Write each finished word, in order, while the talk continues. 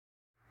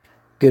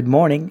Good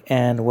morning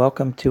and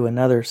welcome to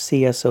another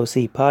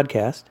CSOC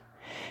podcast.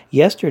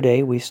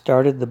 Yesterday we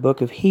started the book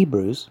of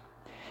Hebrews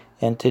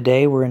and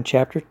today we're in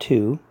chapter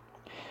 2.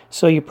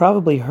 So you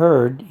probably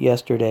heard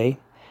yesterday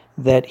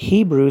that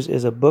Hebrews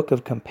is a book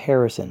of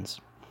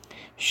comparisons,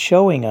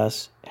 showing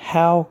us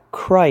how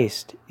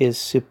Christ is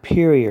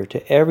superior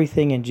to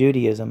everything in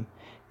Judaism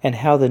and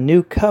how the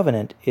new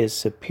covenant is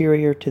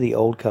superior to the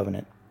old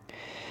covenant.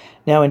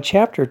 Now in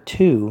chapter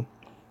 2,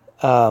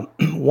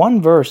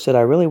 one verse that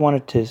I really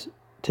wanted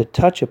to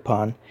touch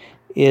upon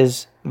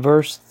is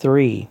verse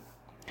 3.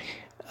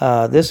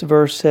 This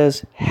verse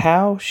says,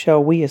 "How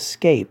shall we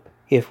escape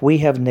if we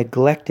have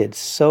neglected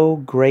so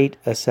great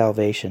a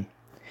salvation?"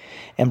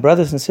 And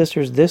brothers and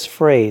sisters, this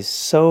phrase,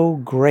 "so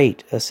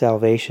great a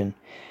salvation,"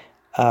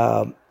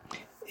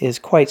 is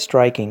quite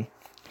striking.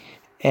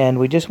 And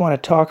we just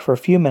want to talk for a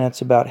few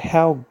minutes about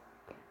how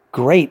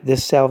great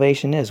this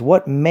salvation is.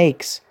 What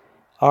makes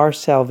our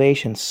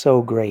salvation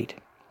so great?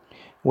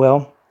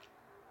 Well,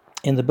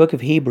 in the book of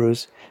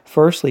Hebrews,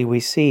 firstly, we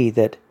see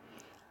that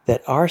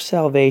our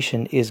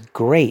salvation is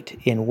great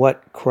in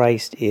what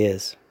Christ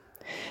is.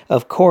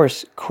 Of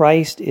course,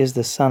 Christ is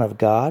the Son of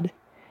God.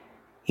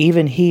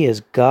 Even He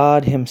is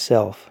God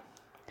Himself.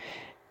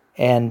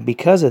 And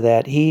because of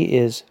that, He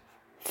is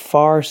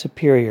far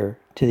superior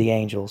to the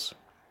angels.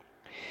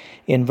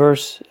 In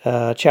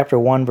chapter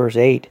 1, verse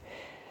 8,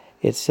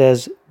 it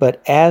says,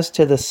 "But as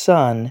to the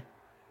Son,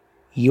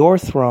 your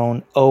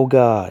throne, O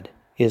God,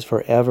 is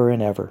forever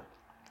and ever."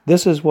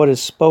 This is what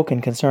is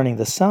spoken concerning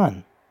the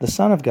Son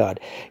of God.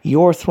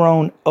 Your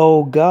throne,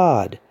 O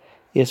God,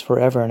 is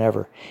forever and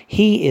ever.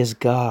 He is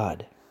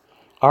God.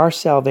 Our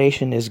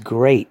salvation is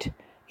great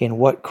in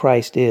what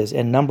Christ is.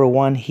 And number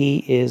one,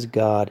 He is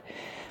God.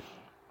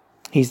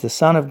 He's the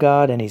Son of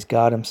God and He's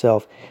God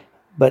Himself.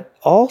 But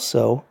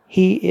also,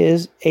 He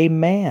is a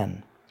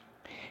man.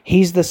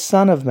 He's the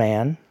Son of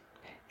Man.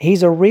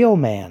 He's a real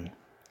man.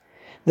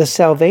 The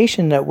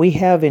salvation that we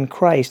have in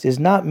Christ is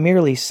not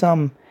merely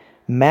some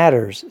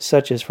matters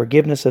such as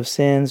forgiveness of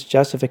sins,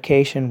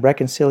 justification,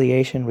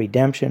 reconciliation,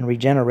 redemption,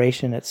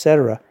 regeneration,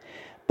 etc.,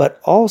 but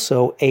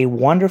also a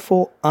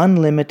wonderful,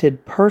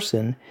 unlimited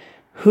person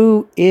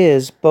who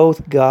is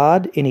both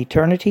God in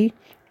eternity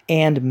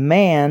and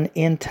man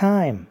in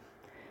time.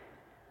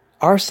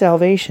 Our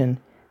salvation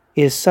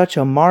is such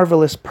a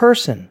marvelous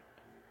person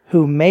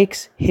who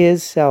makes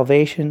His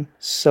salvation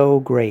so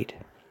great.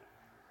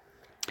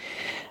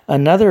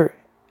 Another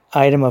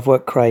item of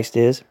what Christ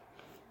is,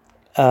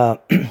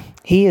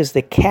 He is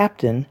the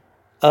captain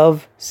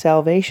of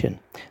salvation.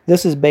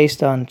 This is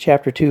based on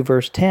chapter 2,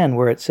 verse 10,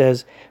 where it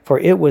says, "For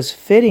it was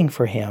fitting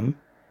for Him,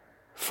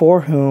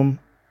 for whom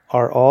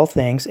are all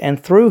things, and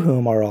through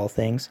whom are all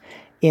things,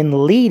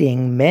 in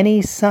leading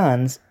many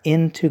sons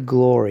into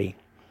glory."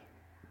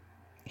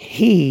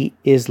 He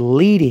is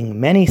leading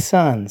many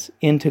sons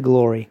into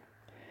glory.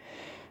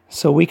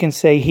 So we can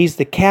say He's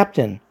the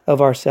captain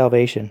of our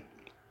salvation.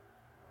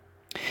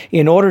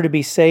 In order to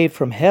be saved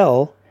from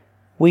hell,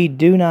 we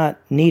do not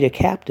need a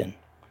captain.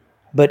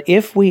 But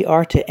if we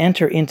are to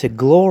enter into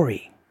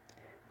glory,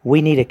 we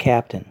need a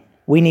captain.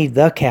 We need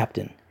the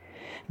captain.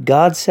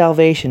 God's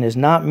salvation is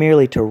not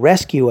merely to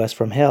rescue us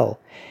from hell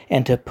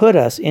and to put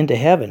us into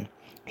heaven.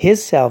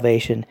 His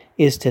salvation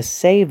is to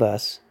save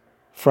us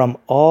from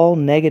all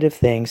negative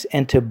things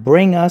and to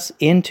bring us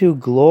into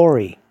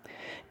glory,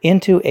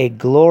 into a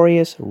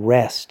glorious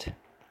rest.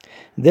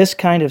 This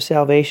kind of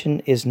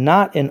salvation is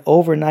not an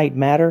overnight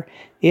matter.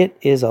 It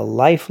is a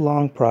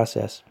lifelong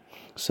process.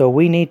 So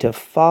we need to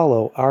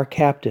follow our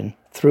captain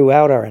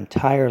throughout our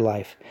entire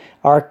life,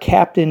 our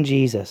captain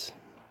Jesus.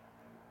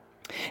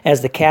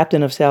 As the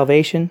captain of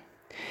salvation,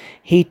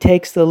 He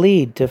takes the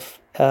lead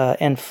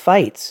and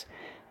fights.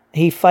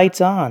 He fights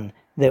on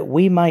that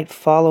we might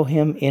follow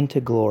Him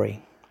into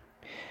glory.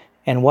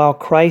 And while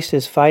Christ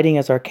is fighting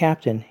as our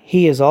captain,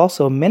 He is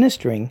also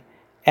ministering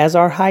as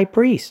our high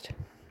priest.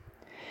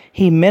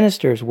 He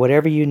ministers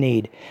whatever you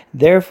need.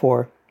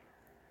 Therefore,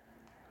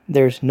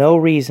 there's no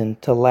reason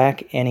to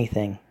lack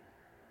anything.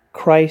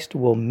 Christ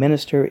will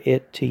minister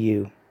it to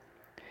you.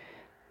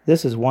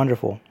 This is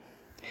wonderful.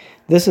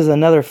 This is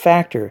another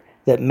factor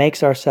that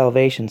makes our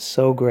salvation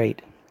so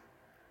great.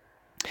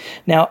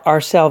 Now,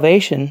 our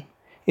salvation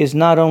is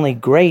not only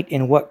great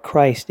in what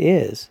Christ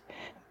is,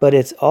 but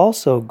it's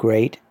also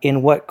great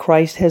in what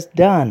Christ has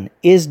done,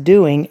 is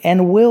doing,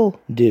 and will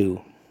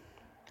do.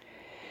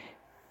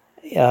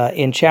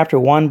 In chapter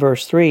 1,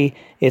 verse 3,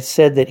 it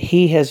said that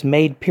He has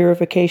made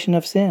purification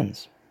of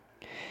sins.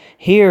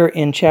 Here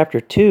in chapter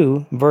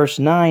 2, verse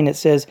 9, it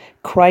says,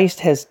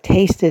 Christ has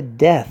tasted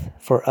death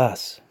for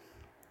us.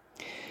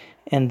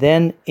 And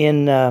then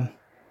in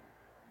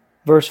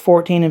verse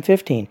 14 and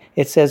 15,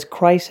 it says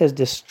Christ has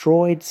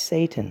destroyed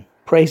Satan.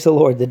 Praise the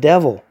Lord. The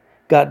devil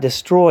got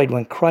destroyed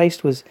when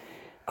Christ was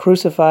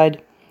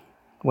crucified.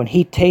 When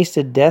He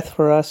tasted death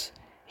for us,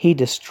 He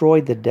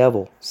destroyed the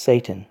devil,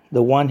 Satan,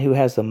 the one who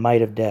has the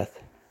might of death.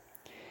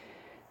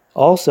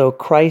 Also,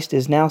 Christ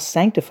is now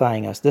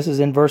sanctifying us. This is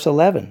in verse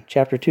 11,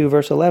 chapter 2,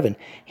 verse 11.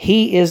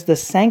 He is the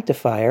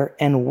sanctifier,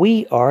 and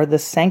we are the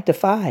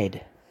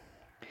sanctified.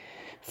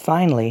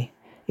 Finally,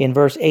 in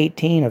verse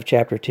 18 of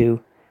chapter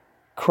 2,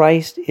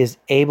 Christ is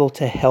able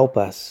to help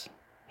us.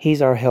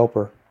 He's our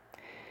helper,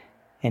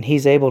 and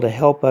He's able to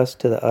help us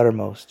to the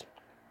uttermost.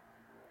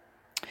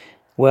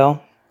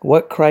 Well,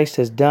 what Christ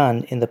has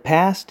done in the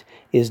past,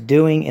 is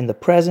doing in the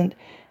present,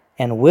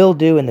 and will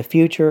do in the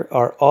future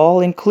are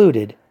all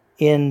included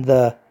in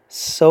the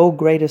so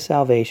great a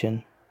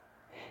salvation,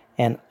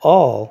 and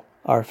all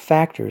are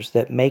factors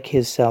that make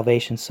His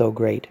salvation so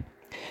great.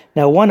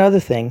 Now, one other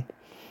thing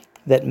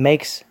that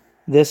makes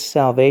this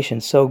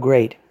salvation so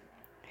great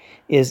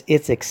is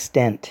its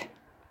extent.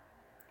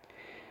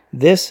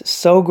 This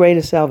so great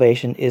a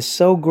salvation is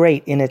so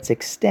great in its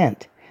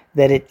extent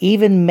that it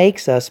even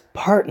makes us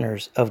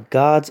partners of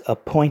God's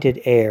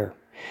appointed heir.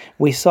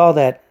 We saw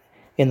that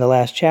in the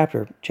last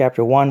chapter,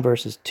 chapter 1,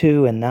 verses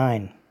 2 and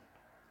 9.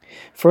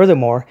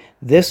 Furthermore,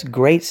 this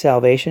great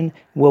salvation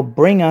will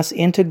bring us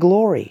into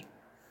glory.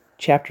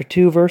 Chapter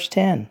 2, verse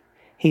 10.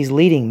 He's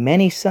leading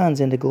many sons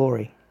into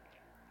glory.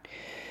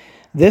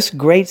 This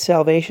great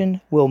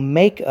salvation will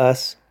make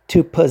us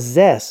to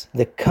possess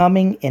the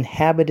coming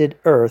inhabited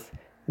earth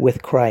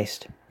with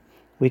Christ.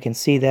 We can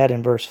see that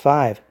in verse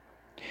 5.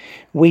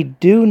 We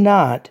do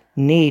not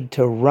need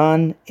to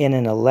run in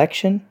an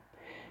election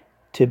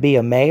to be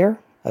a mayor,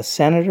 a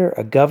senator,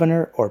 a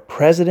governor, or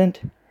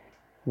president.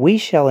 We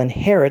shall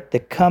inherit the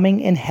coming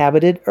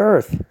inhabited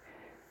earth.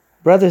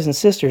 Brothers and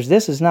sisters,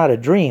 this is not a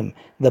dream.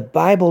 The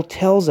Bible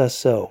tells us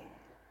so.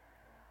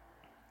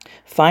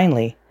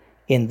 Finally,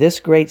 in this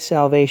great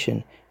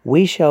salvation,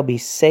 we shall be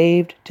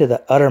saved to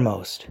the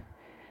uttermost.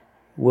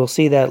 We'll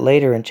see that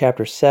later in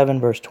chapter 7,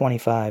 verse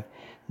 25.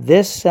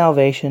 This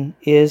salvation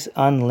is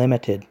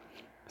unlimited,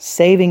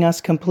 saving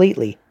us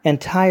completely,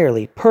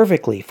 entirely,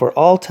 perfectly, for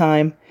all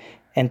time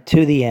and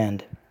to the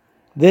end.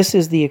 This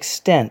is the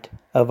extent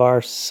of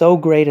our so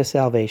great a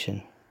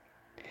salvation.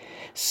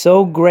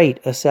 So great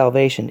a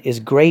salvation is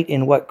great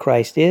in what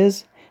Christ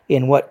is,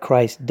 in what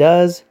Christ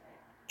does,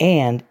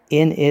 and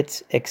in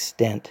its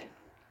extent.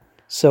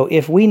 So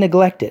if we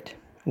neglect it,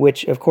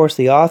 which of course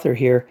the author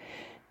here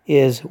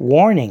is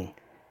warning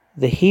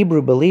the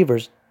Hebrew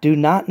believers, do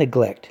not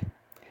neglect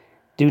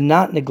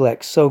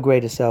so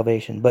great a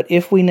salvation. But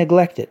if we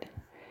neglect it,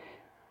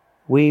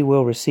 we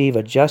will receive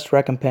a just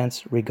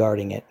recompense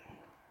regarding it.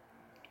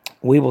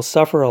 We will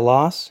suffer a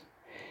loss.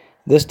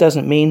 This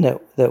doesn't mean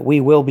that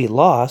we will be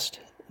lost,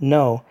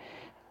 no,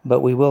 but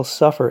we will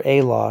suffer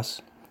a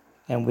loss,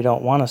 and we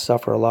don't want to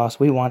suffer a loss.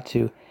 We want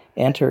to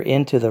enter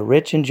into the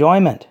rich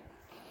enjoyment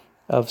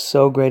of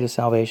so great a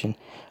salvation.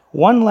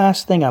 One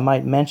last thing I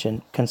might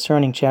mention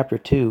concerning chapter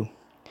 2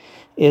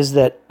 is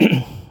that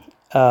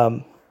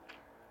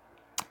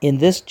in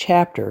this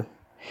chapter,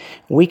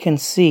 we can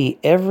see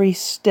every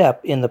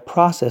step in the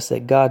process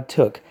that God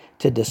took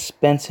to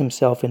dispense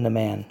Himself into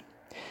man.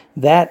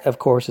 That, of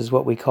course, is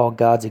what we call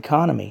God's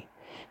economy.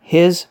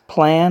 His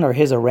plan or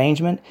His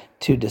arrangement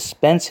to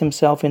dispense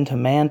Himself into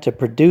man, to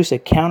produce a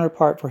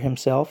counterpart for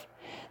Himself.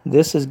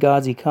 This is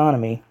God's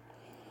economy.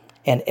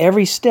 And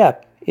every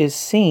step is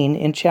seen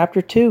in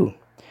chapter 2.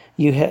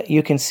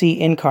 You can see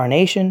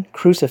incarnation,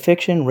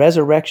 crucifixion,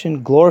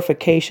 resurrection,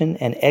 glorification,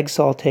 and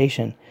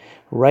exaltation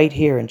right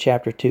here in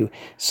chapter 2.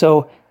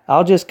 So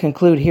I'll just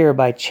conclude here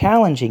by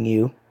challenging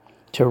you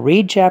to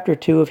read chapter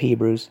 2 of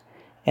Hebrews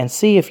and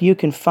see if you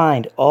can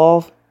find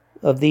all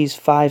of these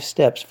 5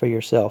 steps for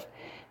yourself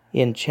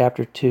in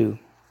chapter 2.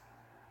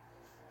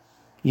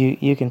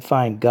 You can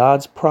find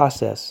God's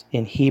process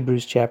in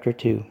Hebrews chapter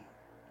 2.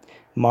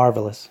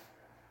 Marvelous.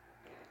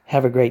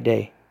 Have a great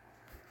day.